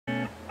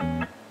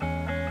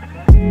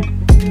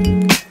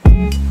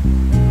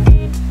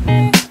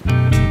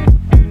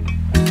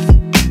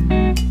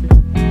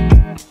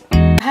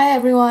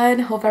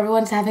Hope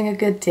everyone's having a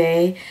good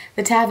day.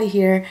 Vitavi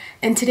here.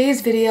 In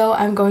today's video,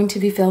 I'm going to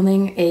be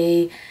filming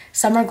a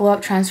summer glow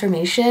up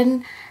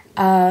transformation.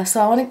 I'm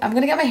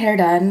gonna get my hair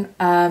done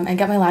and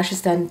get my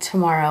lashes done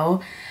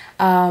tomorrow.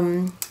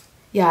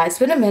 Yeah, it's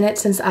been a minute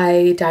since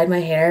I dyed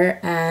my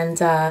hair,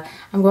 and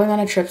I'm going on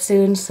a trip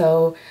soon,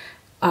 so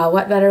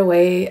what better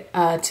way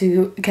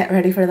to get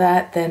ready for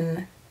that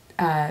than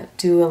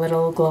do a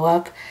little glow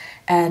up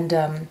and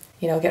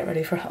you know, get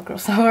ready for Hot Girl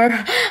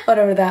Summer,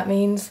 whatever that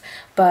means.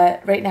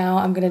 But right now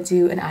I'm gonna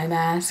do an eye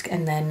mask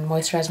and then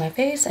moisturize my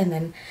face and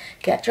then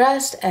get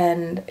dressed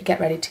and get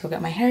ready to go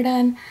get my hair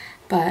done.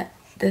 But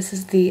this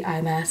is the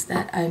eye mask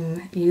that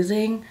I'm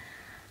using.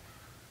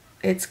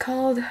 It's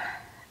called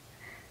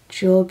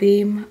Jewel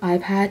Beam Eye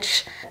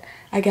Patch.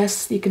 I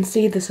guess you can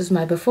see this is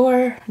my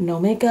before, no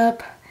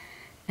makeup,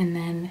 and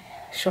then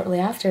shortly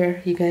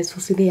after, you guys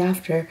will see the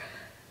after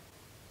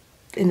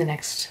in the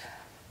next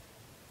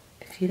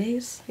few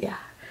days. Yeah.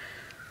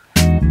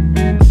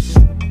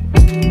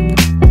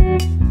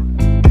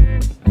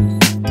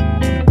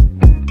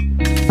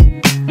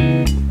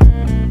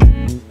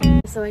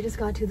 So I just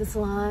got to the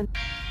salon.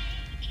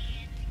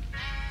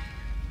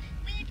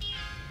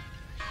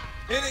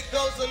 And it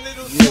goes a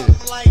little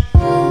something like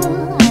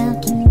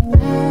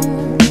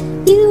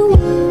you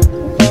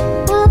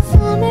all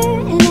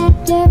summer and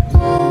after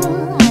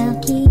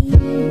I'll keep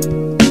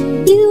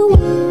you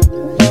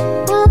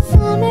all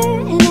summer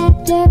and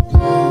after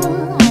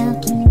I'll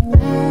keep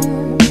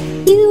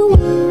you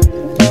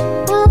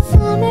all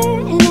summer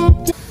and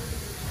after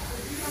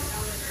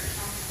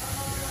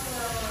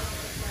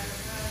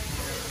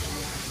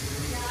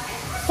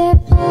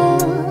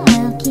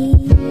I'll keep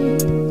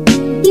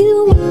you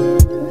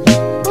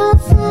all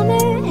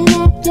summer and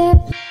after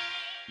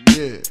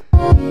yeah.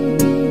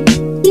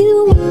 you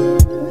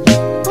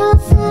all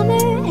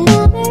summer and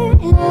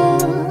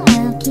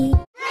I'll keep.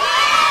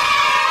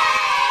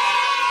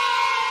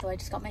 So I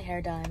just got my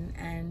hair done,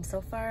 and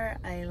so far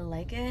I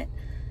like it.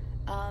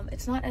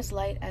 It's not as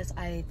light as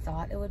I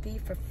thought it would be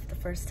for the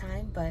first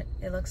time, but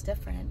it looks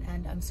different,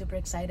 and I'm super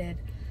excited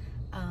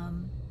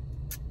to,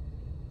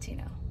 you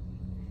know,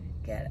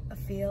 get a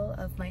feel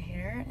of my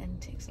hair and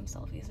take some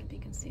selfies and be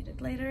conceited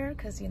later,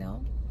 because, you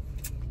know,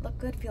 look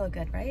good, feel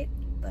good, right?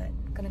 But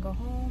I'm gonna go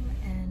home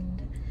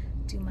and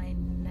do my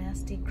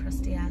nasty,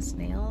 crusty ass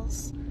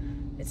nails.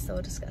 It's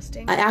so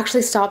disgusting. I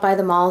actually stopped by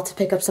the mall to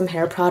pick up some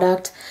hair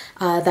product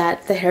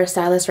that the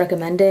hairstylist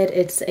recommended.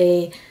 It's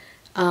a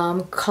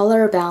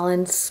color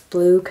balance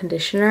blue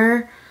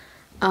conditioner.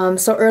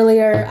 So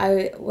earlier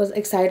I was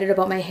excited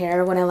about my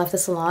hair when I left the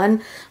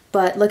salon,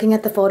 but looking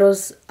at the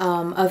photos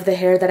of the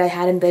hair that I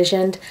had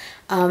envisioned,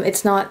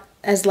 it's not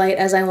as light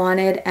as I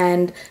wanted,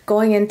 and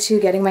going into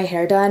getting my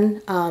hair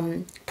done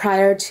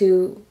prior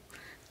to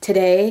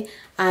today,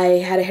 I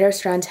had a hair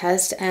strand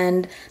test,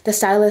 and the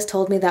stylist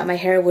told me that my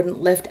hair wouldn't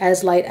lift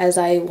as light as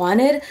I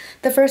wanted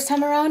the first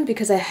time around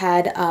because I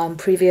had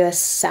previous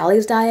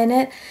Sally's dye in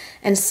it.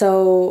 And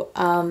so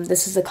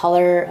this is the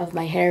color of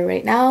my hair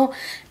right now,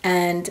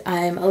 and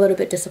I'm a little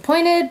bit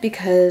disappointed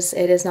because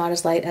it is not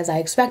as light as I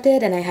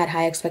expected, and I had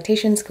high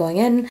expectations going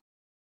in.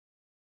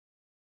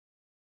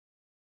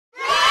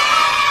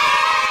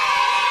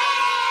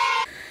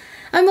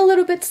 I'm a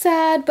little bit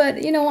sad,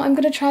 but you know, I'm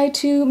gonna try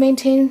to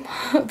maintain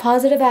a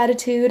positive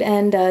attitude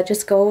and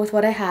just go with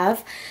what I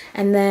have.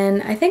 And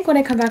then I think when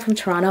I come back from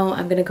Toronto,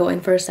 I'm gonna go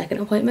in for a second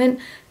appointment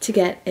to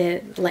get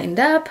it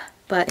lightened up.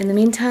 But in the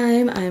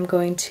meantime, I'm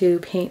going to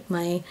paint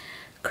my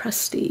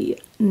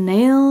crusty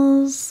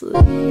nails.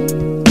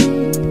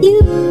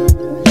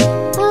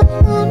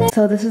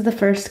 So this is the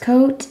first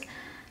coat.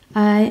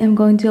 I am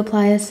going to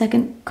apply a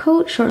second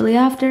coat shortly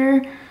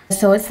after.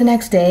 So it's the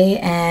next day,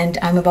 and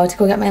I'm about to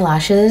go get my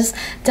lashes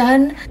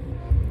done.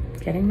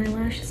 Getting my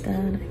lashes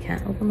done. I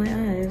can't open my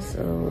eyes,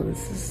 so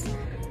this is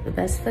the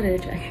best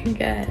footage I can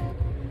get.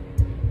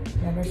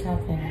 Whatever's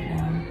happening right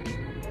now.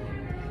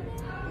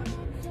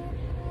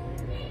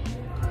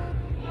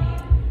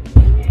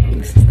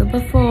 This is the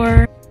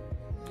before.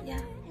 Yeah,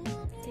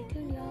 stay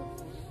tuned, y'all.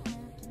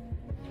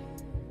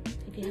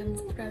 If you haven't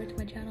subscribed to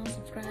my channel,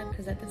 subscribe,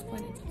 because at this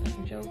point it's a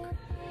fucking joke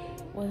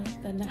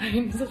with the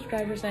 9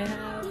 subscribers I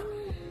have.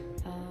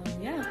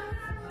 Yeah,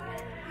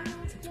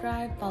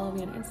 subscribe, follow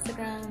me on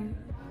Instagram.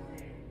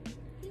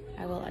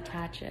 I will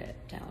attach it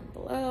down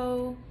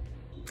below.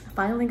 I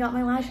finally got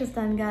my lashes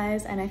done,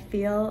 guys, and I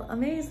feel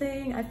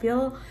amazing. I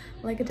feel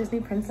like a Disney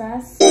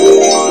princess. You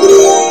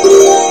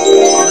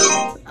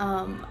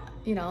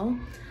know,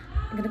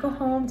 I'm gonna go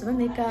home, do my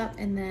makeup,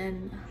 and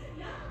then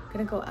I'm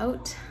gonna go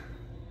out,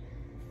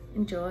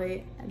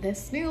 enjoy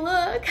this new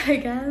look, I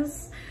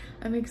guess.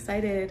 I'm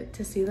excited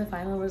to see the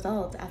final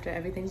result after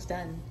everything's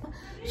done.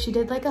 She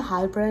did like a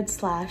hybrid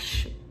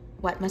slash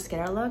wet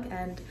mascara look,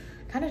 and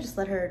kind of just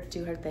let her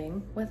do her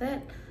thing with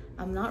it.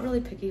 I'm not really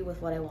picky with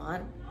what I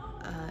want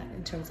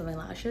in terms of my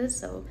lashes,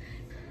 so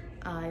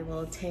I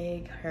will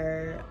tag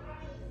her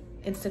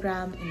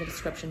Instagram in the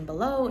description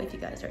below if you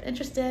guys are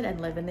interested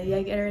and live in the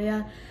Yeg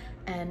area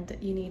and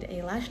you need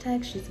a lash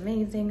tech. She's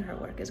amazing, her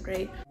work is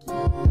great.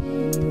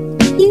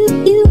 You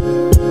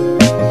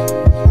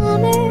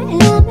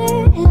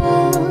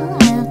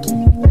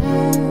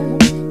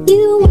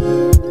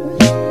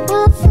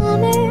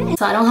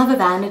So I don't have a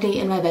vanity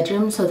in my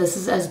bedroom, so this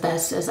is as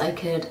best as I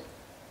could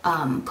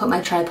put my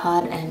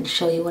tripod and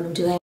show you what I'm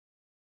doing.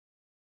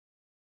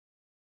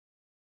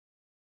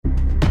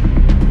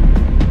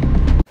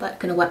 But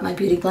gonna wet my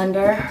beauty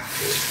blender.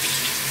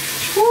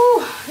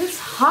 Woo, it's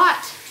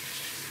hot.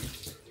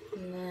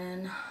 And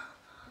then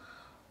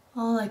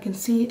all I can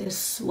see is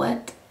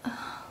sweat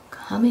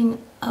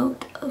coming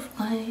out of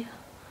my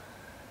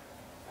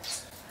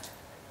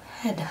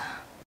head.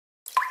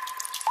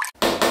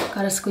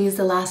 Gotta squeeze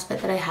the last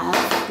bit that I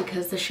have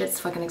because the shit's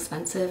fucking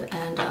expensive,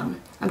 and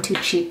I'm too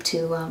cheap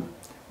to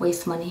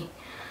waste money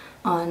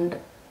on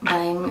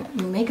buying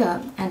new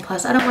makeup. And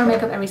plus, I don't wear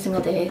makeup every single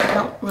day. I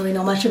don't really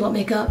know much about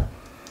makeup.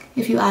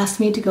 If you asked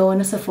me to go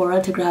into Sephora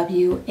to grab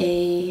you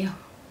a,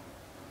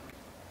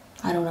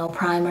 I don't know,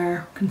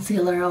 primer,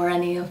 concealer, or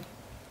any of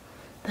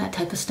that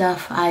type of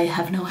stuff, I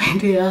have no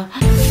idea.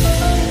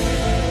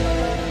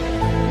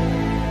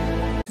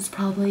 This is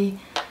probably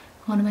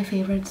one of my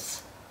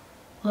favorites.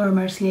 Laura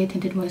Mercier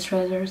Tinted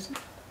Moisturizers.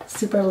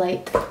 Super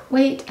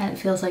lightweight and it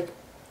feels like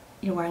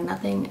you're wearing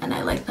nothing, and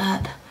I like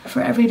that.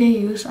 For everyday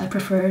use, I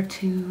prefer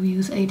to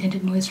use a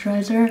tinted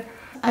moisturizer.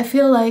 I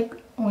feel like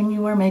when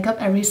you wear makeup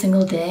every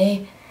single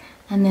day,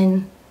 and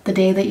then the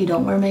day that you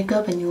don't wear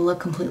makeup and you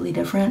look completely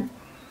different,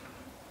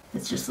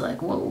 it's just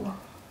like, whoa,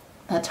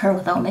 that's her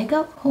without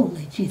makeup?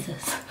 Holy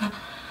Jesus.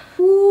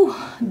 Ooh,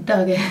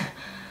 dug it.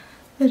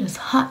 It is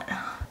hot.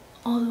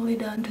 All the way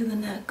down to the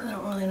neck. I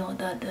don't really know what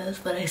that does,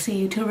 but I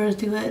see YouTubers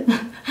do it.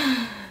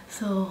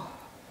 So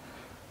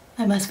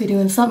I must be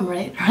doing something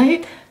right?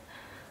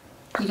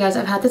 You guys,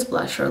 I've had this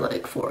blush for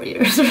like 4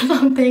 years or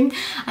something.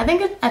 I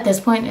think at this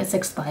point it's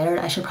expired.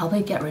 I should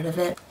probably get rid of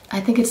it.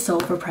 I think it's so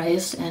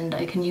overpriced and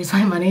I can use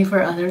my money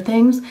for other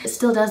things. It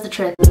still does the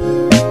trick.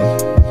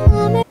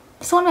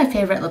 It's one of my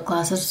favorite lip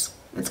glosses.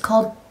 It's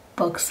called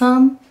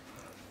Buxom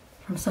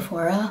from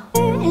Sephora.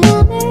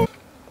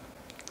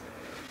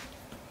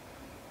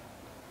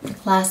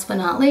 Last but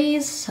not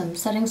least, some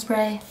setting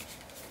spray.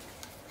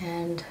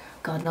 And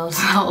God knows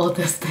how old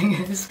this thing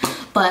is,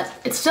 but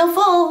it's still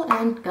full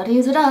and gotta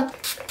use it up.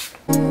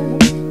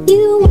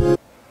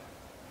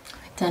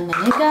 Done my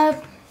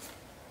makeup.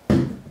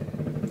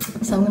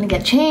 So I'm gonna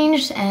get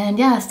changed, and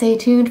yeah, stay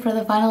tuned for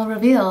the final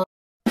reveal.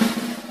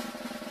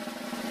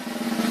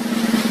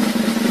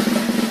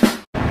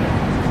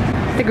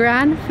 The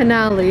grand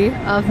finale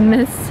of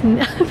Miss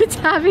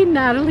Tabby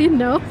Natalie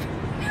Nope.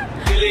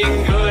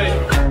 Feeling good,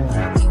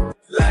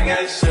 like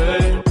I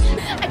should.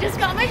 I just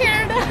got my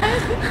hair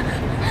done.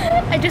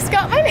 I just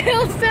got my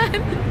nails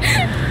done.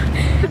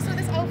 So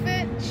this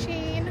outfit,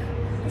 Shein.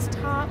 This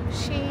top,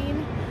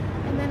 Shein.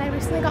 And then I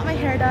recently got my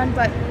hair done,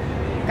 but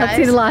guys, Let's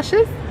see the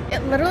lashes.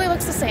 it literally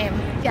looks the same.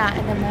 Yeah,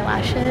 and then my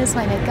lashes,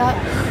 my makeup,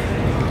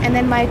 and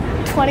then my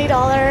 $20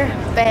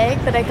 bag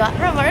that I got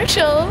from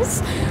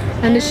Marshalls.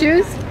 And the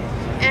shoes?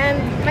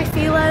 And my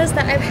Fila's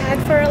that I've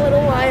had for a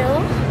little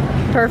while.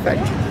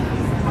 Perfect.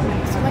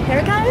 So my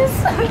hair, guys.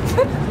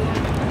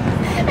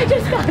 I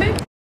just got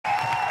it.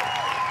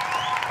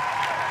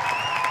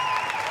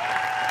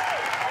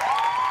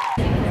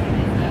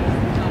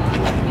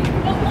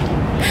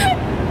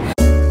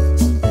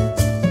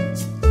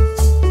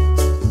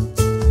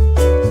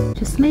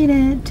 Just made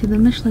it to the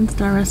Michelin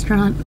star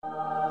restaurant.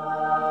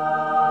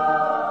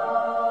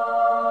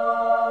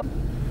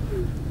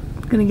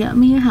 Gonna get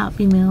me a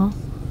Happy Meal.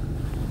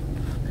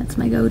 That's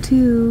my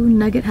go-to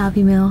nugget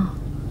Happy Meal.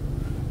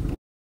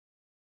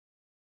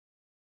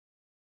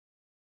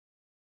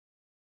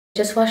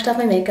 Just washed off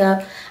my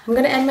makeup. I'm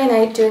gonna end my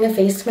night doing a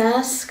face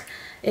mask.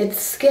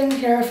 It's Skin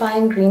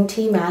Purifying Green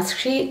Tea Mask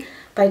Sheet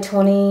by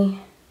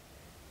Tony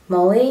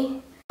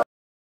Moly.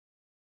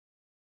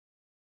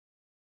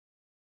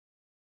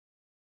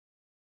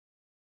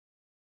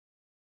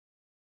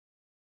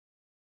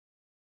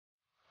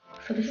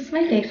 So this is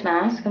my face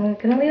mask. I'm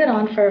gonna leave it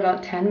on for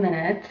about 10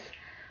 minutes.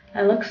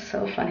 I look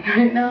so funny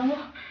right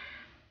now.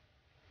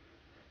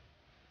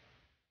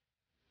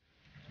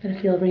 I'm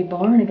gonna feel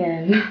reborn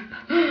again.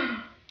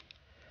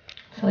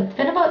 So it's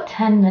been about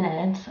 10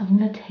 minutes. I'm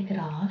gonna take it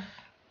off.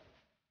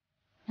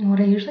 And what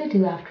I usually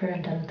do after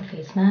I'm done with the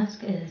face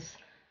mask is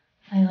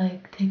I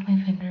like take my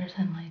fingers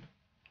and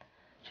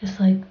just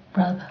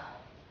rub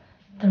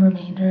the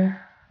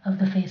remainder of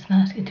the face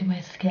mask into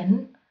my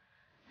skin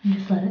and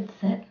just let it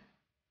sit.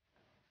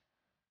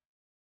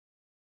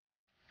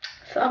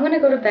 So I'm gonna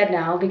go to bed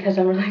now because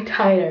I'm really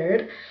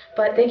tired.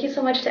 But thank you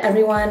so much to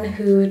everyone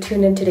who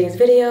tuned in today's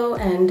video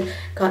and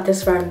got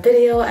this far in the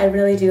video. I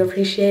really do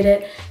appreciate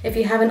it. If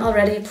you haven't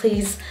already,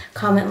 please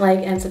comment,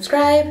 like, and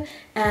subscribe.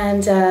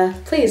 And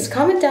please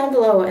comment down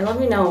below and let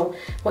me know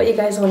what you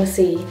guys want to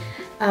see.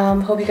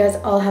 Hope you guys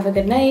all have a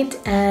good night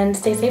and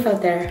stay safe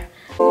out there.